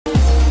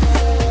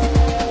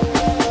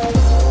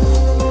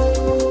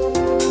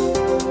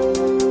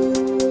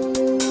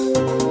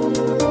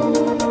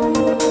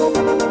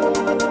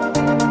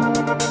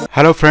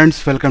Hello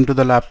friends, welcome to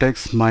the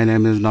Laptex. My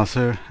name is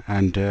Nasser,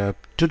 and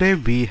today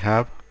we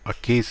have a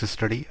case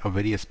study, a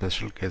very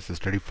special case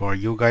study for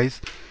you guys.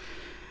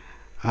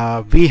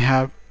 We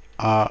have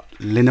a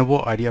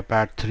Lenovo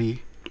IdeaPad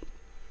 3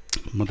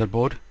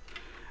 motherboard,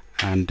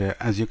 and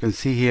as you can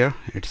see here,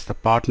 it's the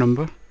part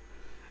number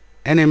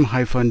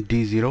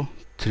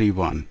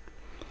NM-D031,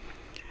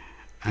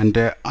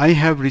 and I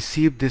have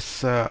received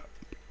this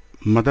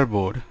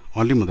motherboard,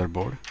 only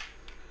motherboard,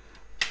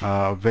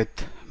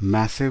 with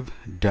massive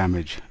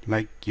damage.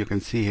 Like you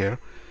can see here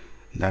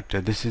that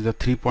this is the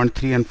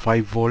 3.3 and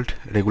 5 volt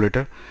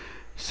regulator.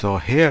 So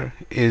here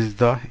is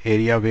the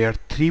area where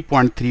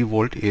 3.3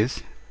 volt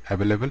is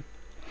available,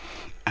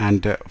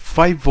 and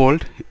 5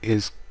 volt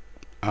is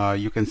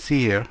you can see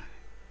here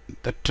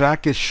the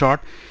track is short.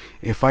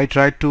 If I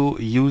try to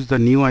use the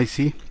new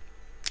IC,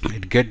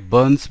 it get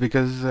burns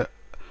because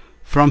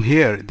from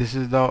here this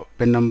is the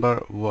pin number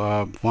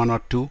 1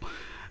 or 2,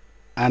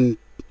 and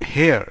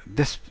here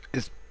this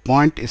is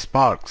point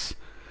sparks,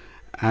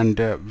 and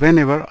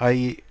whenever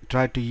I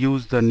try to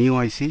use the new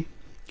IC,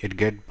 it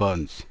get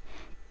burns.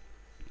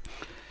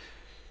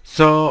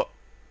 So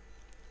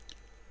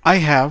I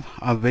have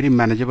a very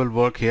manageable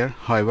work here.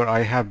 However,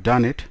 I have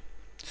done it.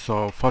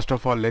 So first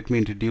of all, let me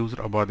introduce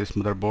about this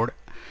motherboard.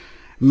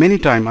 Many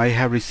time I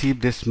have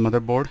received this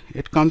motherboard.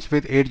 It comes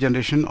with 8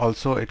 generation,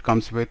 also it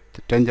comes with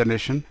 10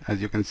 generation. As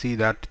you can see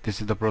that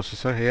this is the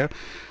processor here,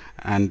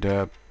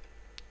 and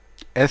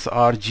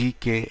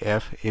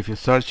srgkf, if you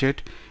search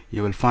it,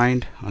 you will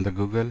find on the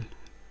Google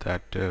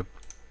that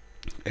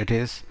it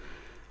is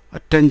a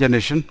 10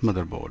 generation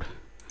motherboard.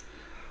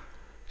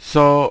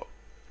 So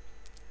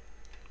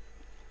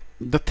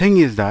the thing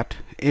is that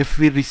if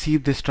we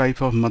receive this type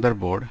of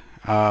motherboard,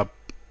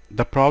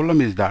 the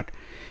problem is that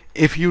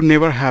if you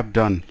never have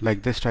done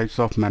like this types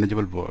of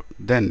manageable work,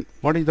 then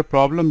what is the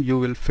problem you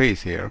will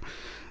face here?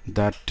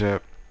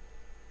 That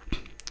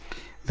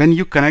when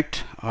you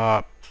connect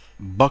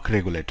buck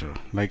regulator,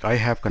 like I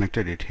have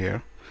connected it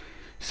here,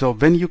 so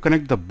when you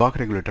connect the buck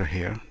regulator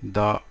here,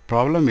 the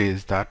problem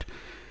is that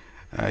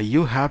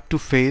you have to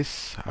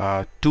face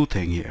two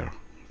things here.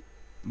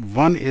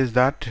 One is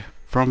that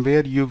from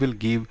where you will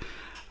give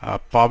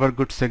power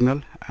good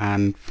signal,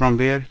 and from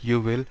where you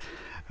will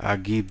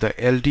give the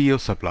LDO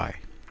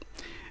supply,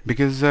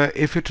 because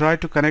if you try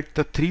to connect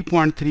the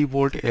 3.3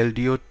 volt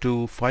LDO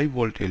to 5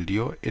 volt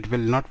LDO, it will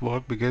not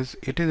work, because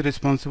it is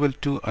responsible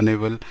to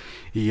enable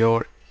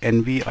your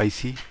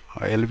NVIC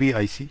or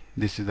LVIC.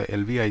 This is the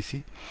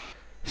LVIC.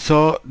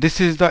 So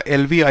this is the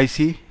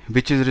LVIC,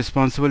 which is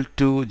responsible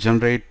to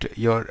generate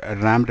your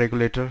RAM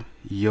regulator,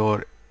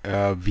 your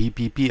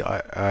VPP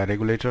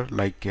regulator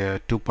like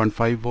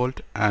 2.5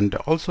 volt, and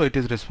also it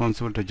is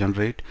responsible to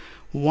generate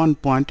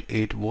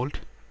 1.8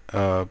 volt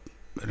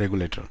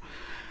regulator.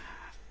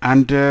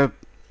 And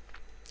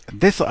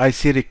this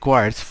IC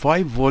requires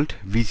 5 volt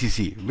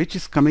VCC, which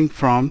is coming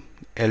from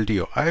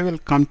LDO. I will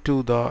come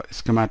to the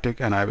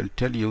schematic and I will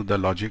tell you the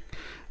logic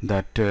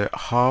that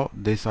how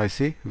this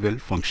IC will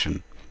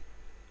function.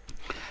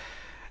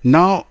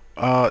 Now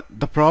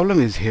the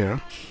problem is here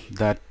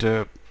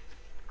that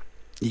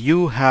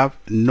you have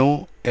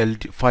no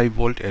 5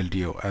 volt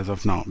LDO as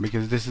of now,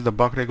 because this is the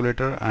buck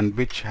regulator and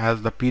which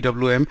has the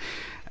PWM,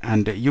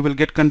 and you will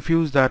get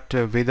confused that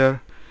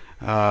whether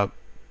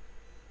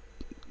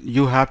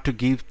you have to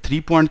give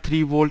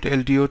 3.3 volt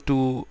LDO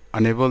to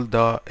enable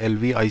the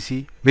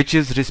LVIC, which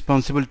is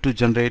responsible to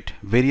generate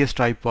various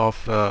type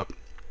of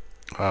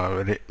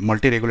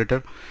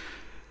multi-regulator.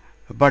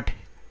 But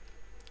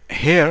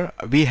here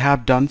we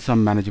have done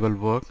some manageable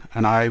work,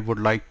 and I would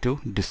like to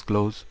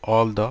disclose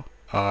all the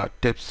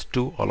tips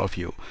to all of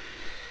you.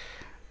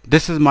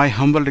 This is my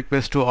humble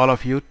request to all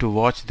of you to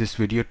watch this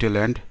video till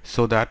end,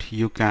 so that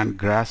you can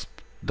grasp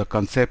the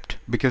concept,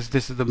 because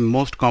this is the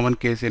most common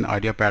case in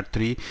IdeaPad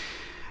 3,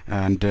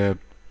 and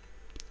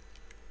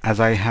as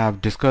I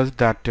have discussed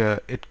that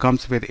it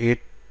comes with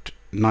 8th,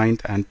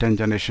 9th and 10th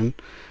generation,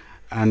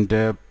 and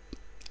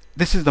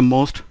this is the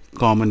most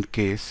common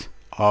case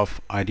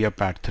of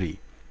IdeaPad 3.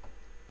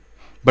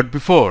 But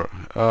before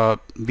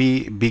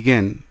we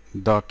begin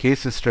the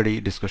case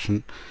study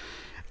discussion,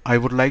 I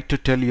would like to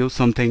tell you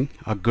something,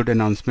 a good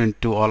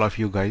announcement to all of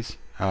you guys.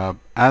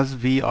 As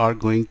we are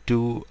going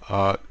to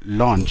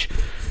launch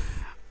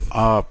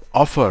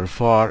offer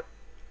for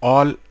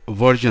all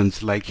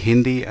versions like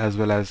Hindi as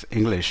well as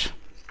English.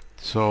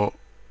 So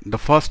the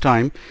first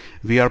time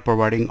we are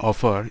providing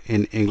offer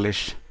in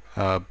English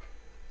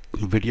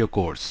video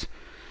course,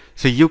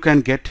 so you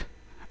can get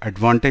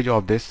advantage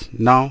of this.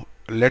 Now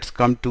let's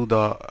come to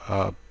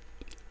the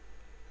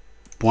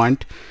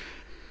point.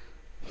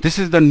 This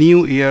is the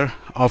new year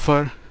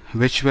offer,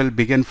 which will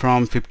begin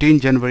from 15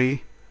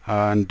 January,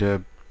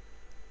 and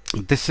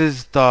this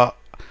is the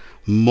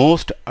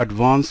most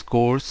advanced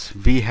course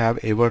we have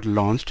ever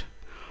launched.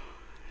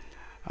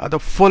 The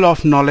full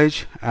of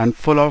knowledge and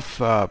full of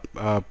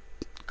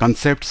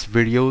concepts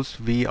videos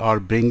we are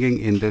bringing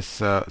in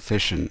this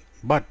session.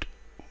 But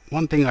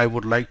one thing I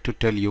would like to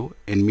tell you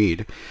in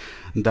mid,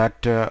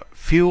 that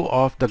few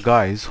of the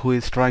guys who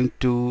is trying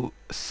to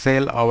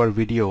sell our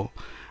video,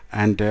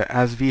 and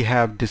as we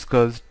have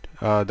discussed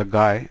the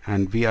guy,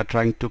 and we are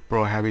trying to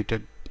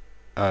prohibit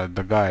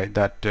the guy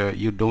that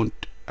you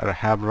don't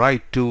have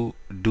right to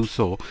do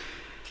so.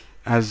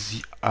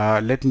 As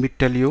let me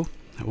tell you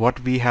what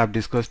we have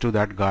discussed to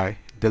that guy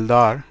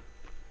Dildar.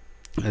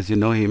 As you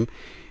know him,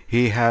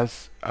 he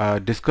has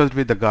discussed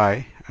with the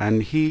guy,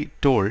 and he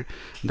told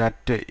that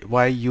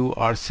why you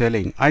are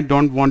selling. I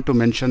don't want to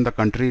mention the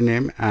country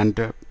name,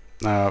 and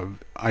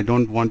I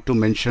don't want to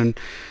mention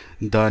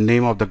the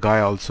name of the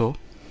guy also.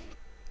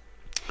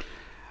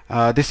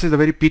 This is a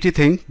very pity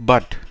thing,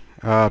 but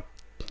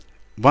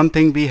one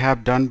thing we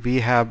have done, we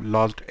have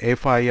lodged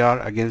FIR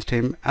against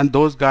him, and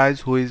those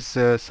guys who is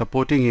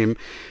supporting him,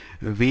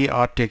 we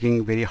are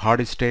taking very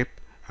hard step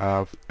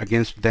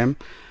against them.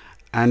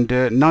 And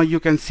now you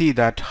can see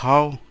that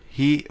how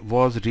he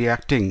was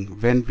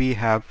reacting when we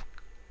have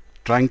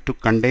trying to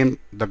condemn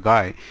the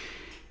guy.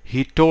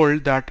 He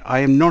told that I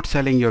am not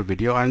selling your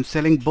video, I am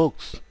selling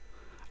books.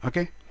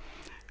 Okay,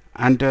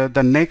 and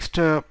the next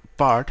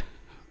part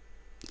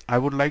I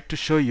would like to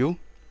show you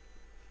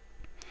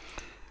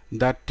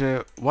that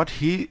what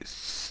he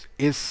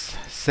is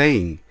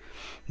saying,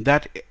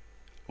 that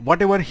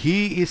whatever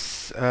he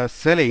is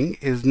selling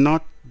is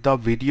not the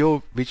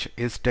video which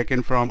is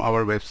taken from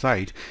our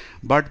website,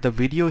 but the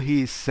video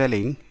he is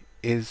selling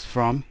is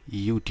from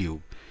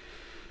YouTube.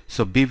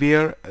 So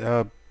beware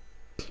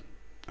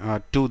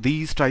to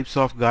these types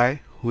of guy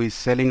who is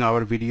selling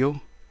our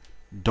video,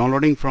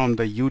 downloading from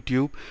the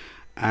YouTube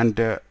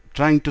and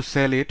trying to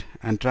sell it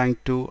and trying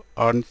to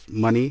earn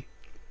money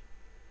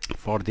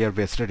for their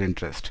vested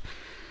interest.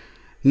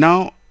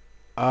 Now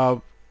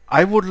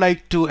I would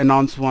like to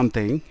announce one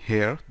thing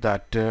here,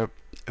 that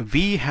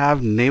we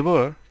have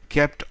never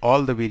kept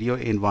all the video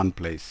in one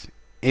place.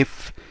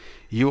 If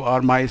you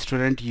are my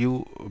student,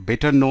 you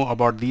better know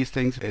about these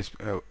things.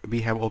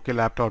 We have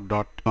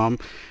oklaptop.com,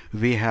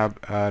 we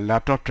have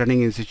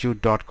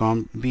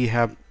laptoptraininginstitute.com, we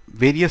have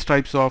various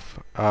types of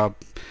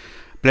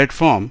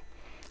platform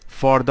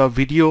for the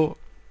video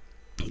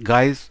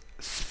guys.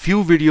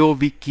 Few video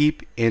we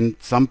keep in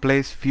some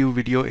place, few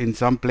video in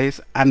some place,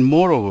 and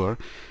moreover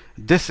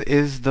this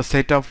is the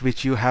setup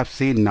which you have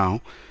seen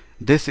now.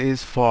 This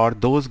is for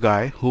those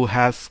guys who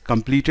has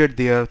completed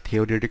their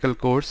theoretical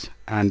course,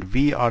 and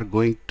we are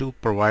going to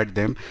provide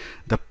them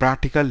the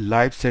practical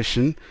live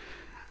session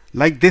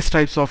like this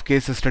types of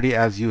case study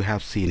as you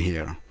have seen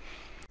here.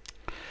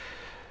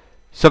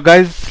 So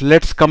guys,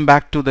 let's come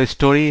back to the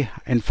story.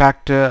 In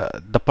fact,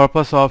 the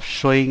purpose of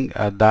showing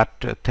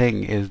that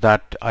thing is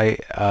that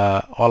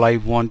all I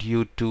want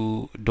you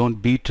to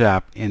don't be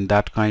trapped in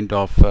that kind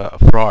of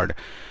fraud.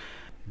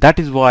 That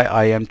is why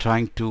I am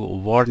trying to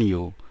warn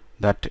you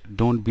that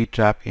don't be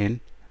trapped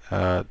in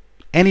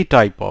any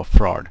type of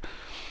fraud.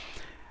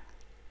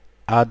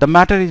 The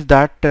matter is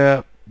that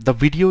the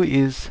video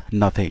is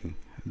nothing.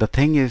 The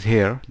thing is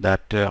here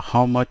that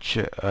how much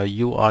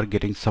you are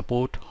getting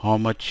support, how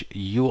much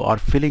you are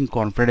feeling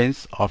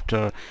confidence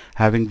after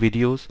having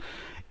videos.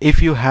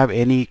 If you have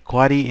any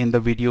query in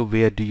the video,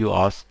 where do you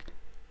ask?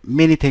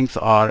 Many things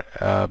are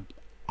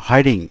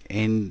hiding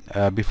in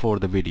before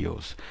the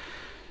videos.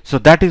 So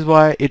that is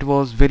why it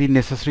was very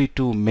necessary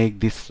to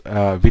make this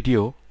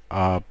video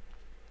to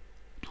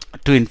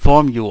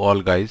inform you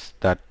all guys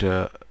that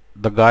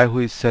the guy who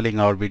is selling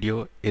our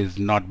video is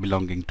not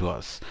belonging to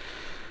us.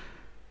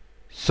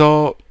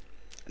 So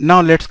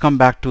now let's come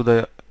back to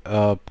the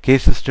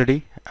case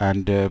study,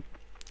 and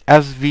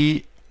as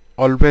we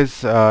always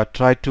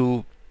try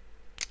to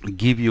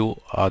give you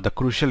the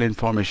crucial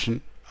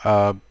information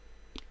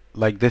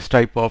like this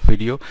type of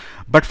video,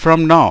 but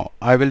from now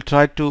I will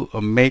try to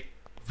make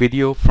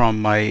video from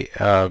my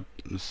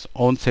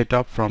own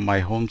setup, from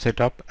my home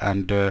setup,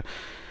 and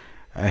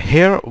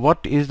here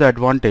what is the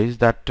advantage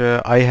that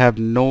I have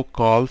no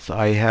calls,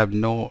 I have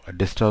no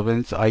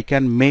disturbance. I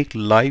can make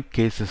live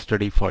case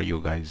study for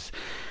you guys,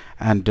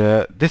 and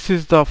this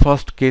is the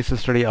first case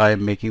study I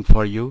am making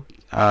for you,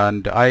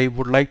 and I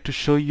would like to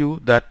show you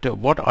that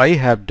what I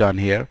have done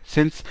here.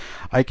 Since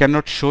I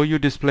cannot show you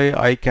display,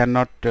 I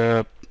cannot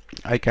show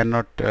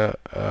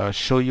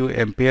you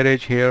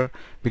amperage here,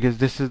 because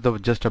this is the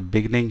just a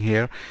beginning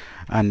here,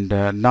 and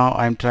now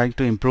I'm trying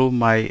to improve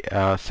my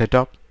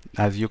setup,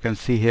 as you can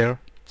see here.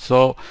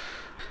 So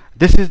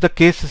this is the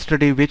case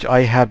study which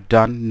I have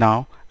done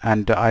now,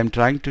 and I'm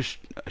trying to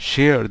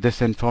share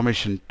this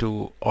information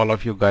to all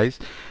of you guys.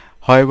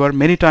 However,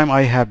 many times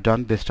I have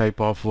done this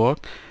type of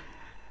work.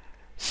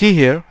 See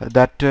here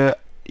that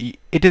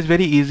it is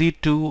very easy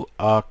to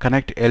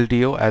connect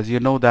LDO. As you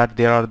know that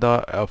there are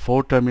the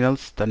 4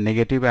 terminals, the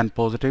negative and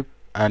positive,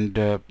 and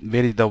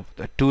where is the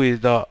 2 is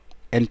the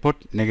input,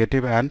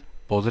 negative and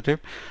positive,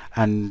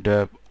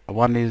 and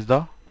 1 is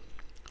the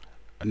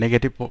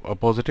negative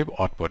positive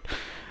output,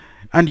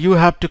 and you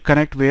have to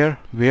connect where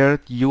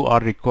you are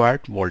required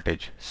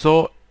voltage.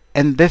 So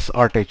in this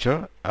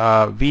architecture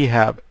we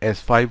have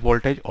S5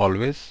 voltage,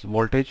 always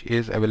voltage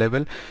is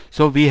available,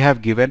 so we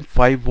have given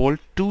 5 volt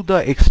to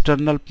the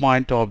external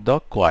point of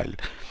the coil.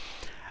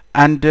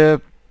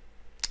 And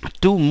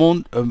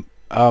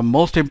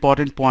most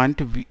important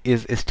point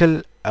is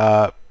still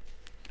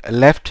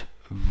left.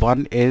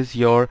 One is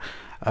your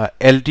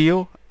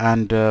LDO,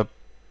 and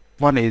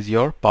one is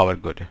your power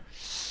good.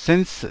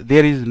 Since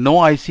there is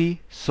no IC,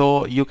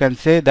 so you can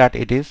say that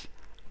it is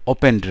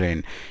open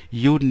drain.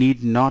 You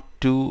need not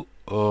to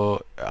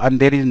and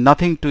there is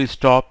nothing to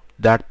stop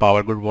that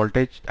power good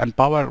voltage. And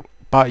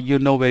you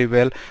know very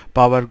well,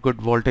 power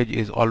good voltage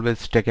is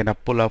always taken a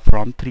pull up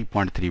from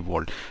 3.3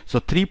 volt. So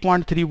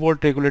 3.3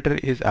 volt regulator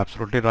is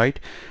absolutely right,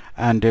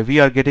 and we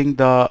are getting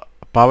the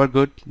power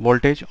good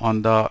voltage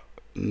on the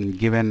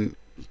given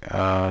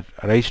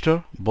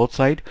resistor both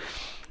side,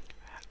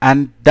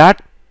 and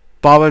that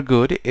power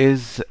good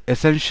is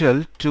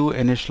essential to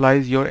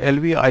initialize your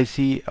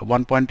LVIC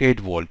 1.8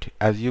 volt,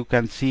 as you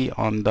can see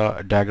on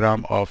the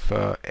diagram of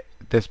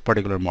this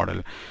particular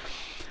model.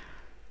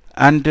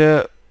 And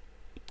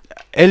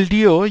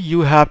LDO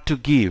you have to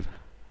give,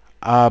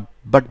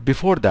 but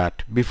before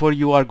that, before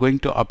you are going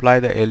to apply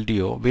the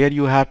LDO, where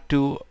you have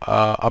to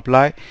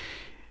apply,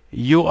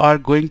 you are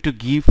going to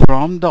give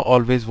from the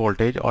always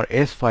voltage or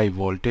S5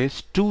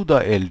 voltage to the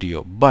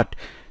LDO. But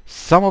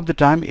some of the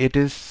time it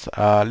is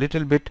a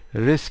little bit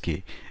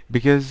risky,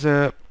 because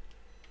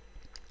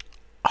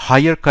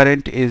higher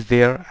current is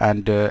there,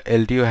 and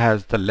LDO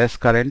has the less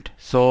current.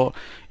 So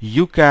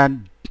you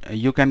can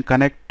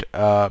connect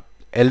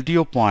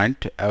LDO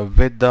point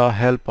with the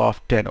help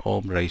of 10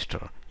 ohm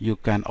resistor. You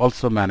can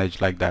also manage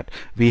like that.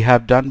 We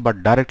have done,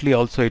 but directly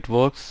also it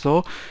works.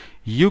 So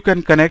you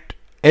can connect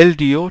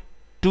LDO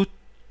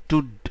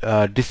to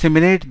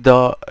disseminate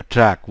the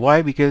track.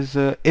 Why? Because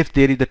if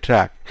there is a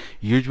track,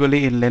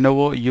 usually in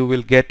Lenovo you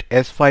will get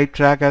S5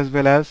 track as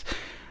well as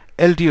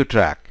LDO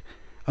track.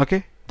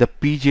 Okay, the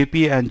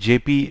PJP and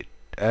JP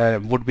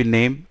would be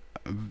named.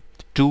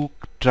 Two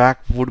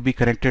track would be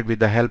connected with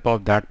the help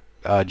of that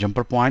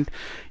jumper point.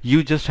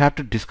 You just have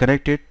to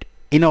disconnect it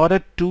in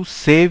order to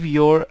save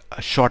your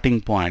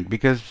shorting point,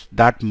 because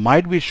that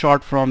might be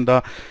short from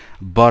the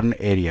burn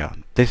area.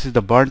 This is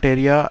the burnt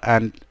area,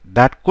 and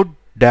that could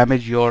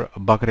damage your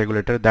buck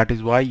regulator. That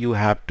is why you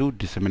have to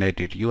disseminate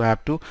it, you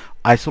have to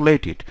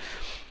isolate it,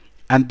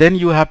 and then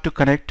you have to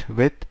connect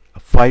with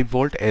 5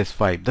 volt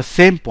S5, the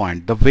same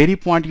point, the very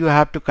point you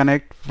have to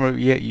connect for.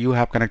 You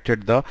have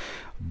connected the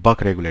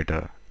buck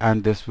regulator,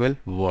 and this will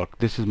work.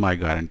 This is my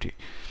guarantee.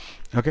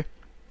 Okay,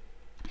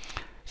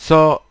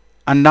 so,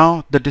 and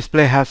now the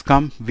display has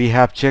come. We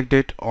have checked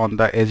it on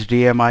the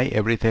HDMI,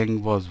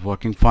 everything was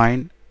working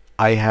fine.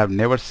 I have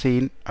never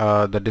seen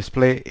the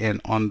display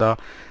on the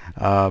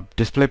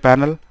display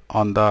panel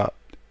on the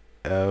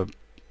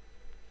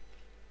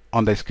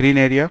screen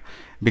area,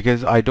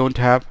 because I don't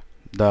have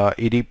the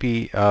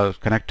EDP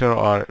connector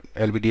or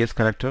LVDS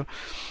connector.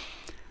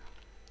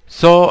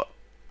 So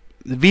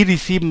we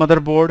receive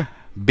motherboard,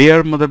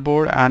 bare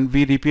motherboard, and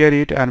we repair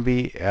it, and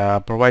we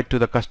provide to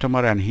the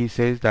customer, and he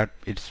says that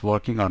it's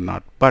working or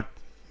not. But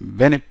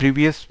when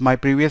my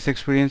previous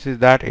experience is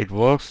that it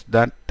works,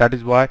 that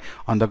is why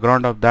on the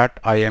ground of that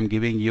I am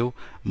giving you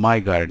my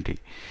guarantee.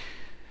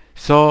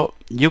 So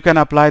you can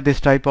apply this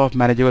type of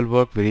manageable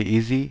work very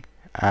easy,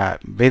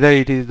 whether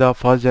it is the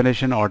first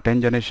generation or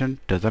 10th generation,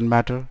 doesn't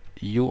matter.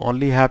 You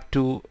only have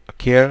to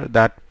care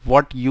that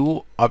what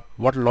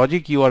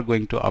logic you are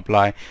going to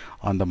apply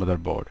on the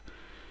motherboard.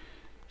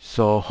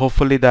 So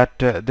hopefully that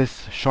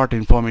this short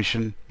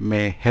information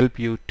may help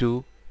you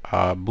to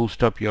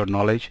boost up your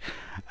knowledge.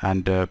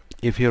 And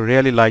if you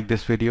really like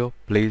this video,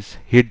 please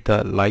hit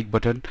the like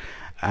button,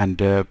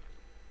 and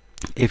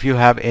if you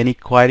have any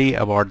query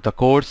about the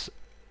course,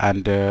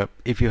 and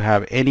if you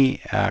have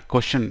any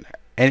question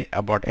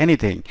about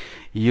anything,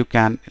 you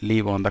can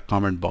leave on the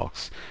comment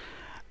box.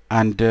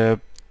 And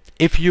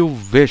if you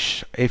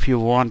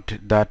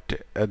want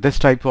that this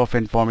type of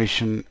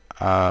information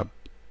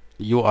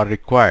you are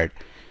required,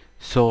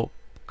 so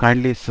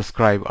kindly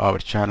subscribe our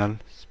channel,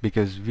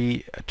 because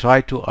we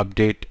try to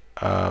update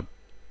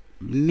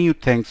new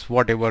things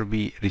whatever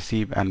we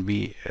receive, and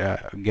we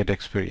get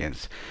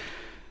experience.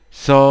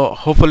 So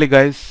hopefully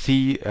guys,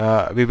 we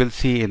will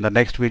see in the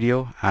next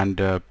video,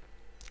 and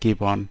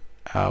keep on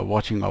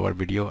watching our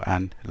video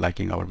and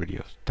liking our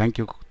videos. Thank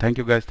you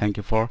guys, thank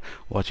you for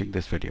watching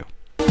this video.